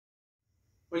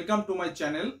Welcome to my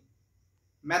channel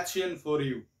ম্যাথসিয়ান for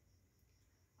you.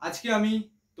 আজকে আমি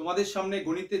তোমাদের সামনে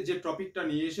গণিতের যে টপিকটা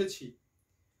নিয়ে এসেছি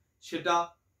সেটা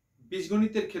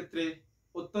বীজগণিতের ক্ষেত্রে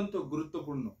অত্যন্ত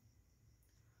গুরুত্বপূর্ণ।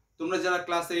 তোমরা যারা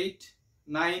ক্লাস 8,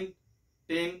 9,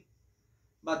 10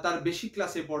 বা তার বেশি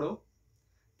ক্লাসে পড়ো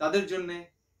তাদের জন্য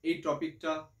এই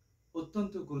টপিকটা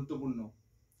অত্যন্ত গুরুত্বপূর্ণ।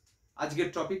 আজকের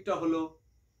টপিকটা হলো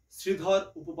শ্রীধর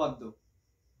উপপাদ্য।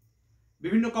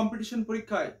 বিভিন্ন কম্পিটিশন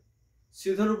পরীক্ষায়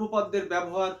শ্রীধর উপপাদ্যের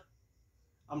ব্যবহার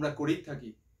আমরা করেই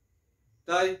থাকি,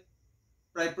 তাই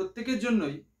প্রায় প্রত্যেকের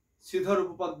জন্যই শ্রীধর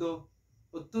উপপাদ্য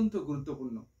অত্যন্ত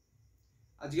গুরুত্বপূর্ণ।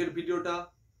 আজকের ভিডিওটা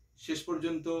শেষ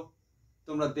পর্যন্ত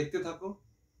তোমরা দেখতে থাকো।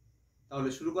 তাহলে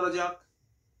শুরু করা যাক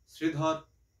শ্রীধর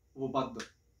উপপাদ্য।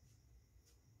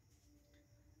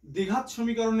 দ্বিঘাত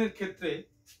সমীকরণের ক্ষেত্রে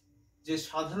যে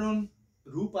সাধারণ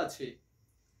রূপ আছে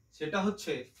সেটা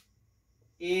হচ্ছে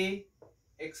a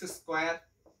x square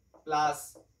plus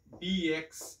bx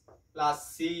plus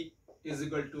c is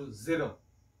equal to 0।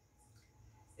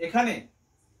 এখানে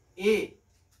a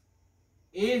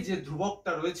যে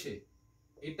ধ্রুবকটা রয়েছে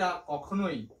এটা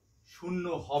কখনোই শূন্য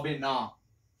হবে না।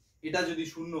 এটা যদি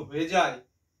শূন্য হয়ে যায়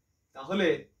তাহলে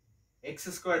এক্স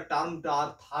স্কয়ার টার্মটা আর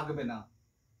থাকবে না,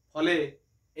 ফলে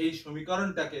এই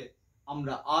সমীকরণটাকে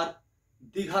আমরা আর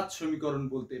দ্বিঘাত সমীকরণ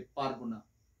বলতে পারবো না।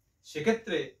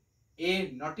 সেক্ষেত্রে a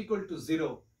নট ইকুয়াল টু 0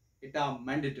 এটা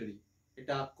ম্যান্ডেটরি,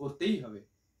 এটা করতেই হবে।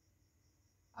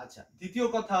 আচ্ছা, দ্বিতীয়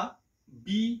কথা, b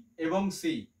এবং c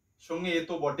সঙ্গে এ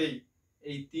তো বটেই,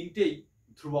 এই তিনটেই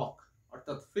ধ্রুবক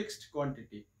অর্থাৎ ফিক্সড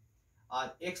কোয়ান্টিটি, আর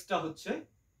এক্সটা হচ্ছে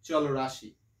চলরাশি।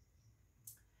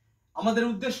 আমাদের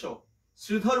উদ্দেশ্য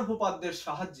শ্রীধর উপপাদ্যের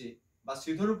সাহায্যে বা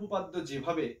শ্রীধর উপপাদ্য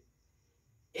যেভাবে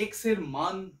এক্স এর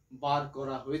মান বার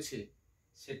করা হয়েছে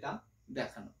সেটা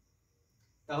দেখানো।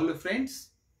 তাহলে ফ্রেন্ডস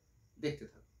দেখতে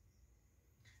থাকো।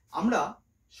 আমরা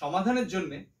সমাধানের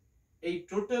জন্য এই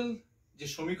টোটাল যে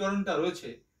সমীকরণটা রয়েছে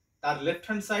তার লেফট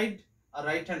হ্যান্ড সাইড আর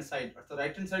রাইট হ্যান্ড সাইড, অর্থাৎ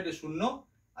রাইট হ্যান্ড সাইডে 0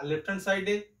 আর লেফট হ্যান্ড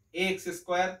সাইডে ax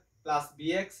square plus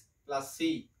bx plus c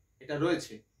এটা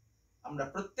রয়েছে। আমরা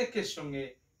প্রত্যেকের সঙ্গে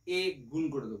a গুণ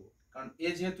করে দেবো, কারণ a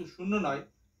যেহেতু শূন্য নয়,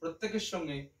 প্রত্যেকের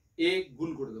সঙ্গে a গুণ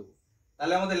করে দেবো।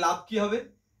 তাহলে আমাদের লাভ কি হবে?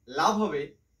 লাভ হবে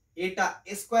এটা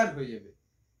a স্কয়ার হয়ে যাবে।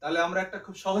 তাহলে আমরা একটা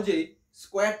খুব সহজেই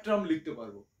স্কয়ার টার্ম লিখতে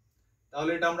পারবো।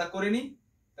 তাহলে এটা আমরা করে নিই।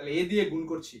 তাহলে a দিয়ে গুণ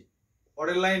করছি,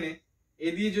 পরের লাইনে a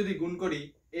দিয়ে যদি গুণ করি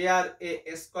a R a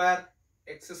square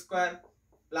x square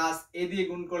plus a দিয়ে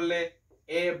গুণ করলে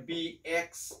a bx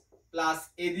প্লাস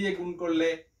a দিয়ে গুণ করলে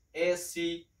a c,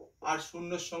 আর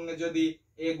শূন্যর সঙ্গে যদি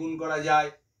a গুণ করা যায়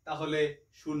তাহলে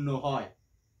শূন্য হয়।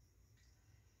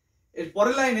 এর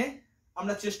পরের লাইনে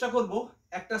আমরা চেষ্টা করব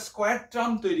একটা স্কয়ার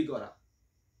টার্ম তৈরি করা,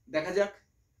 দেখা যাক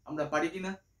আমরা পারি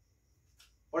কিনা।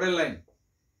 পরের লাইন,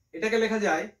 এটাকে লেখা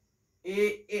যায়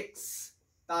ax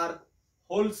তার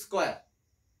হোল স্কয়ার।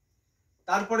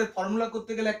 তারপরে ফর্মুলা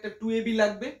করতে গেলে একটা 2ab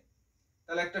লাগবে,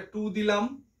 তাহলে একটা 2 দিলাম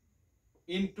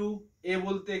ইনটু a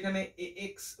বলতে এখানে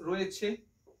ax রয়েছে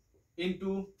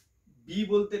ইনটু b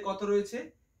বলতে কত রয়েছে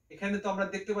এখানে, তো আমরা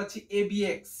দেখতে পাচ্ছি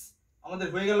abx, আমাদের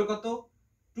হয়ে গেল কত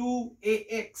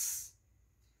 2ax।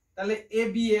 তাহলে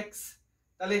abx,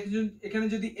 তাহলে এখানে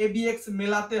যদি abx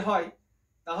মেলাতে হয়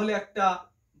তাহলে একটা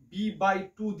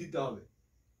b/2 দিতে হবে।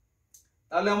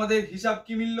 তাহলে আমাদের হিসাব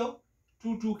কি মিলল?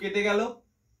 2 2 কেটে গেল,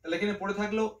 তাহলে এখানে পড়ে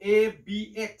থাকলো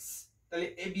abx, তাহলে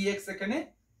abx এখানে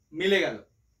মিলে গেল,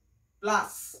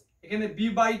 প্লাস এখানে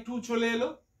b/2 চলে এলো,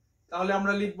 তাহলে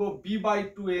আমরা লিখবো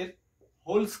b/2 এর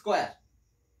হোল স্কয়ার,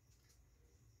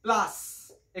 প্লাস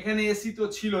এখানে ac তো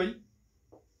ছিলই,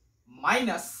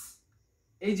 মাইনাস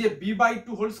এই যে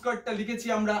b/2 হোল স্কয়ারটা লিখেছি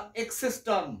আমরা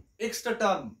এক্সট্রা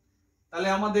টার্ম, তাহলে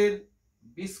আমাদের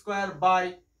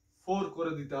b²/4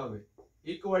 করে দিতে হবে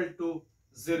ইকুয়াল টু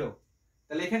 0।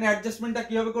 তাহলে এখানে অ্যাডজাস্টমেন্টটা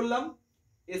কিভাবে করলাম?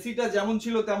 এসিটা যেমন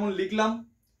ছিল তেমন লিখলাম,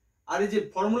 আর এই যে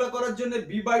ফর্মুলা করার জন্য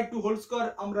b/2 হোল স্কয়ার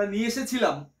আমরা নিয়ে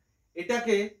এসেছিলাম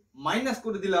এটাকে মাইনাস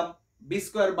করে দিলাম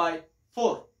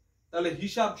b²/4, তাহলে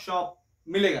হিসাব সব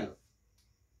মিলে গেল।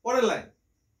 পরের লাইন,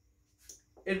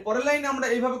 এর পরের লাইনে আমরা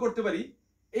এইভাবে করতে পারি,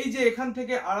 এই যে এখান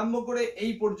থেকে আরম্ভ করে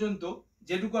এই পর্যন্ত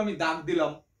যেটুকু আমি দাগ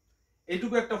দিলাম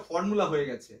এইটুকু একটা ফর্মুলা হয়ে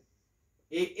গেছে,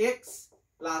 ax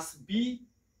plus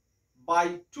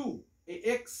b/2,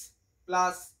 ax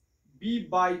plus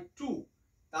b/2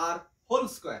 তার হোল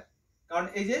স্কয়ার। কারণ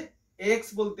এই যে ax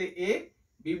বলতে a,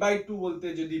 b/2 বলতে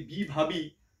যদি b ভাবি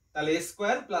তাহলে a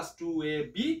square plus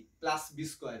 2ab plus b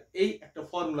square, এই একটা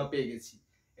ফর্মুলা পেয়ে গেছি।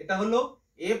 এটা হলো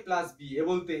a প্লাস b, a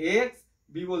বলতে ax,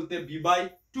 b বলতে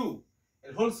b/2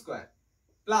 এর হোল স্কয়ার,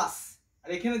 প্লাস আর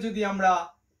এখানে যদি আমরা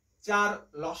 4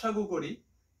 লসাগু করি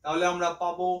তাহলে আমরা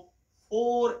পাবো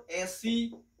 4ac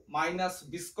minus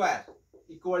b square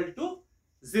equal to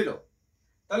 0।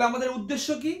 তাহলে আমাদের উদ্দেশ্য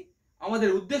কি? আমাদের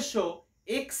উদ্দেশ্য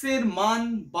x এর মান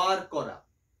বার করা।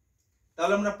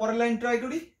 তাহলে আমরা পরের লাইন ট্রাই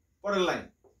করি। পরের লাইন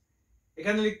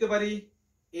এখানে লিখতে পারি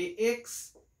ax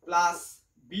প্লাস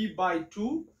b/2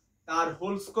 তার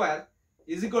whole square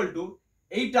is equal to,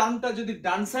 এই টার্মটা যদি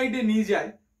ডান সাইডে নিয়ে যায়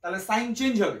তাহলে সাইন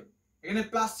চেঞ্জ হবে। এখানে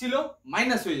প্লাস ছিল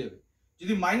মাইনাস হয়ে যাবে,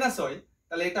 যদি মাইনাস হয়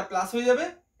তাহলে এটা প্লাস হয়ে যাবে,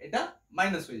 এটা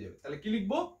মাইনাস হয়ে যাবে। তাহলে কি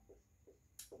লিখবো?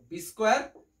 b square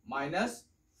minus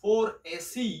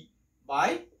 4ac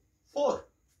by 4,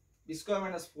 b square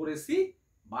minus 4ac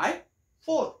by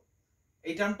 4।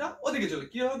 এই টার্মটা ওদিকে চলে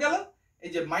কি হয়ে গেল? এই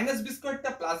যে minus B স্কয়ারটা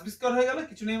plus B square হয়ে গেল,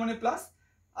 কিছু নেই মানে প্লাস,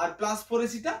 আর প্লাস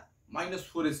 4ac টা মাইনাস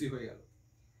 4ac হয়ে গেল।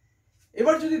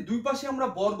 এবার যদি দুই পাশে আমরা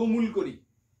বর্গমূল করি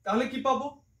তাহলে কি পাবো?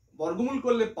 বর্গমূল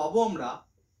করলে পাবো আমরা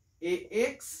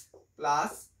ax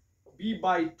প্লাস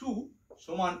b/2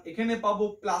 সমান, এখানে পাবো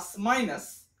plus minus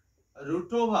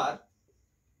root over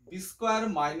B square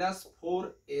minus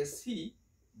 4ac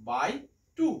by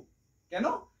 2। কেন?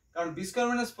 কারণ বি স্কয়ার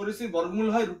মাইনাস 4ac বর্গমূল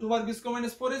হয় root over B square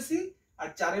minus 4ac, আর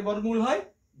 4 এর বর্গমূল হয়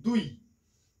 2।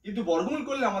 কিন্তু বর্গমূল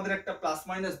করলে আমাদের একটা প্লাস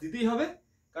মাইনাস দিতেই হবে,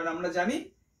 কারণ আমরা জানি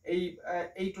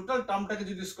এই টোটাল টার্মটাকে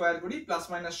যদি স্কয়ার করি প্লাস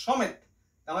মাইনাস সমেত,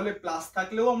 তাহলে প্লাস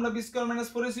থাকলেও আমরা B square minus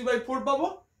 4ac by 4 পাবো,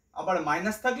 আবার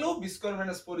মাইনাস থাকলেও B square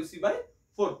minus 4ac by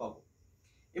 4 পাবো।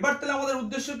 এবার তাহলে আমাদের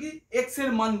উদ্দেশ্য কি? x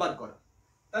এর মান বার করা।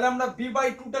 তাহলে আমরা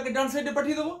b/2 টাকে ডান সাইডে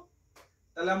পাঠিয়ে দেবো।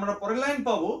 তাহলে আমরা পরের লাইন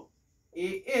পাবো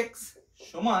ax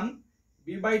সমান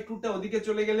b/2 টা ওদিকে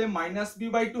চলে গেলে মাইনাস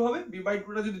b/2 হবে,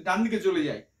 b/2 টা যদি ডান দিকে চলে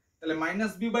যায় তাহলে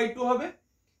মাইনাস b/2 হবে,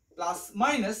 plus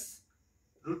minus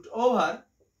root over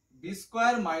B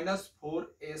square minus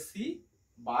 4ac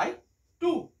by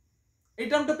 2। এই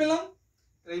টার্মটা পেলাম,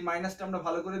 এই মাইনাসটা আমরা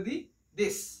ভালো করে দিই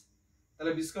দিস,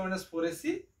 তাহলে B square minus 4ac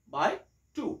by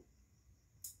 2।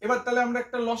 এবার তাহলে আমরা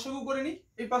একটা লসাগু করে নিই,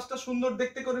 এই পাঁচটা সুন্দর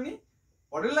দেখতে করে নিই।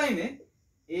 পরের লাইনে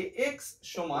ax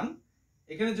সমান,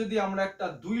 এখানে যদি আমরা একটা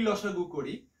 2 লসাগু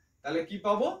করি তাহলে কি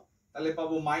পাবো? তাহলে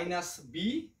পাবো minus b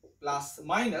plus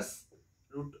minus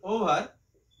root over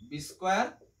B square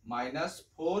minus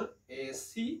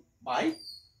 4ac by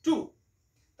 2।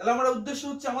 তাহলে আমাদের উদ্দেশ্য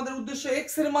হচ্ছে, আমাদের উদ্দেশ্য x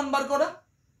এর মান বার করা।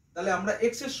 তাহলে আমরা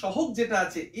x এর সহগ যেটা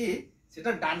আছে a,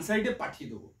 সেটা ডান সাইডে পাঠিয়ে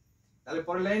দেবো। তাহলে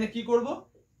পরের লাইনে কি করব?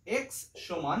 x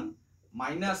সমান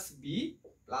minus b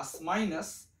plus minus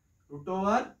root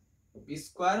over B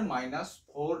square minus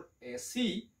 4ac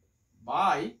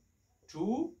by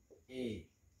 2a।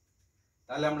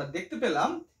 তাহলে আমরা দেখতে পেলাম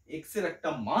x এর একটা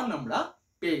মান আমরা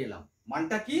পেয়ে গেলাম।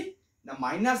 মানটা কি? না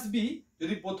মাইনাস b,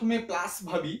 যদি প্রথমে প্লাস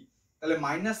ভাবি তাহলে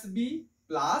minus b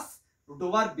plus root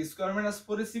over B square minus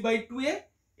 4ac by 2a,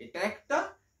 এটা একটা।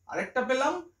 আরেকটা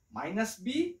পেলাম minus b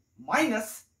minus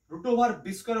root over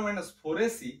B square minus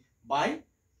 4ac by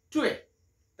 2a।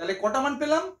 তাহলে কটা মান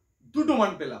পেলাম? দুটো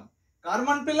মান পেলাম। কার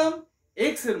মান পেলাম?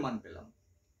 x এর মান পেলাম।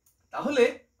 তাহলে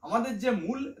আমাদের যে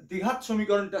মূল দ্বিঘাত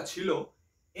সমীকরণটা ছিল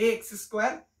ax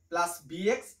square plus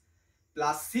bx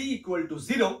plus c equal to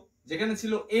 0, যেখানে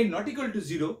ছিল a নট ইকুয়াল টু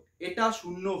 0, এটা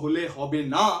শূন্য হলে হবে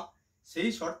না। সেই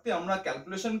শর্তে আমরা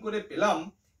ক্যালকুলেশন করে পেলাম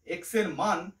x এর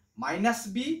মান minus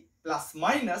b plus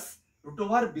minus root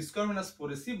over B square minus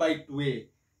 4ac by 2a।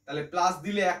 তাহলে প্লাস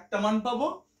দিলে একটা মান পাবো,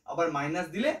 আবার মাইনাস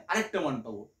দিলে আরেকটা মান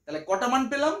পাবো। তাহলে কটা মান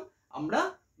পেলাম? আমরা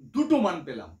দুটো মান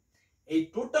পেলাম। এই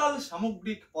টোটাল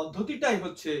সামগ্রিক পদ্ধতিটাই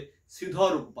হচ্ছে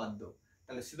শ্রীধর উপপাদ্য।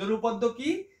 তাহলে শ্রীধর উপপাদ্য কি?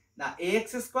 না ax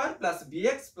square plus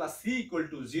bx plus c equal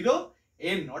to 0, a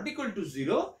not equal to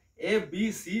 0, a b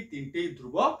c তিনটেই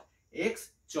ধ্রুবক, x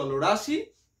চলরাশি।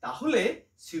 তাহলে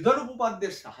শ্রীধর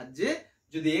উপপাদ্যের সাহায্যে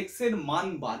যদি x এর মান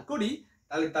বার করি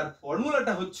তাহলে তার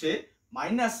ফর্মুলাটা হচ্ছে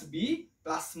minus b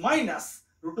plus minus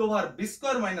root over B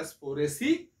square minus 4ac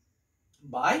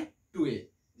by 2a,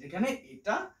 যেখানে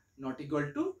এটা নট ইকুয়াল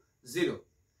টু 0।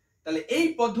 তাহলে এই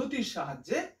পদ্ধতির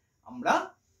সাহায্যে আমরা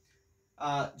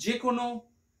যে কোনো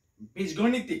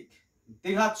বীজগণিতিক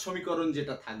দ্বিঘাত সমীকরণ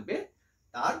যেটা থাকবে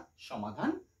তার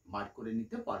সমাধান বার করে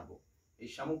নিতে পারবো। এই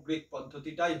সামগ্রিক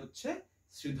পদ্ধতিটাই হচ্ছে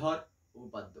শ্রীধর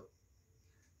উপপাদ্য।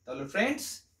 তাহলে ফ্রেন্ডস,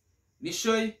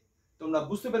 নিশ্চয়ই তোমরা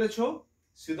বুঝতে পেরেছো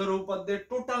শ্রীধর উপপাদ্যের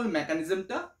টোটাল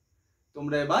মেকানিজমটা।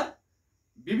 তোমরা এবার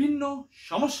বিভিন্ন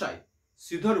সমস্যায়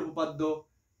শ্রীধর উপপাদ্য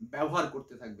ব্যবহার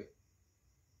করতে থাকবে।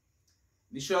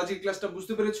 নিশ্চয়ই আজকের ক্লাসটা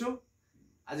বুঝতে পেরেছো।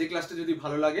 আজকের ক্লাসটা যদি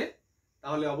ভালো লাগে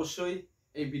তাহলে অবশ্যই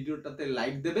এই ভিডিওটাতে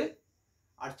লাইক দেবে,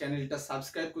 আর চ্যানেলটা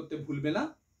সাবস্ক্রাইব করতে ভুলবে না।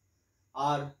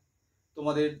 আর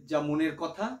তোমাদের যা মনের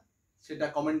কথা সেটা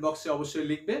কমেন্ট বক্সে অবশ্যই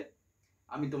লিখবে।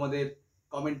 আমি তোমাদের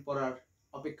কমেন্ট পড়ার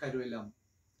অপেক্ষায় রইলাম।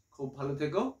 খুব ভালো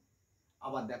থেকো,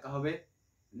 আবার দেখা হবে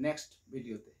নেক্সট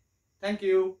ভিডিওতে। Thank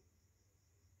you.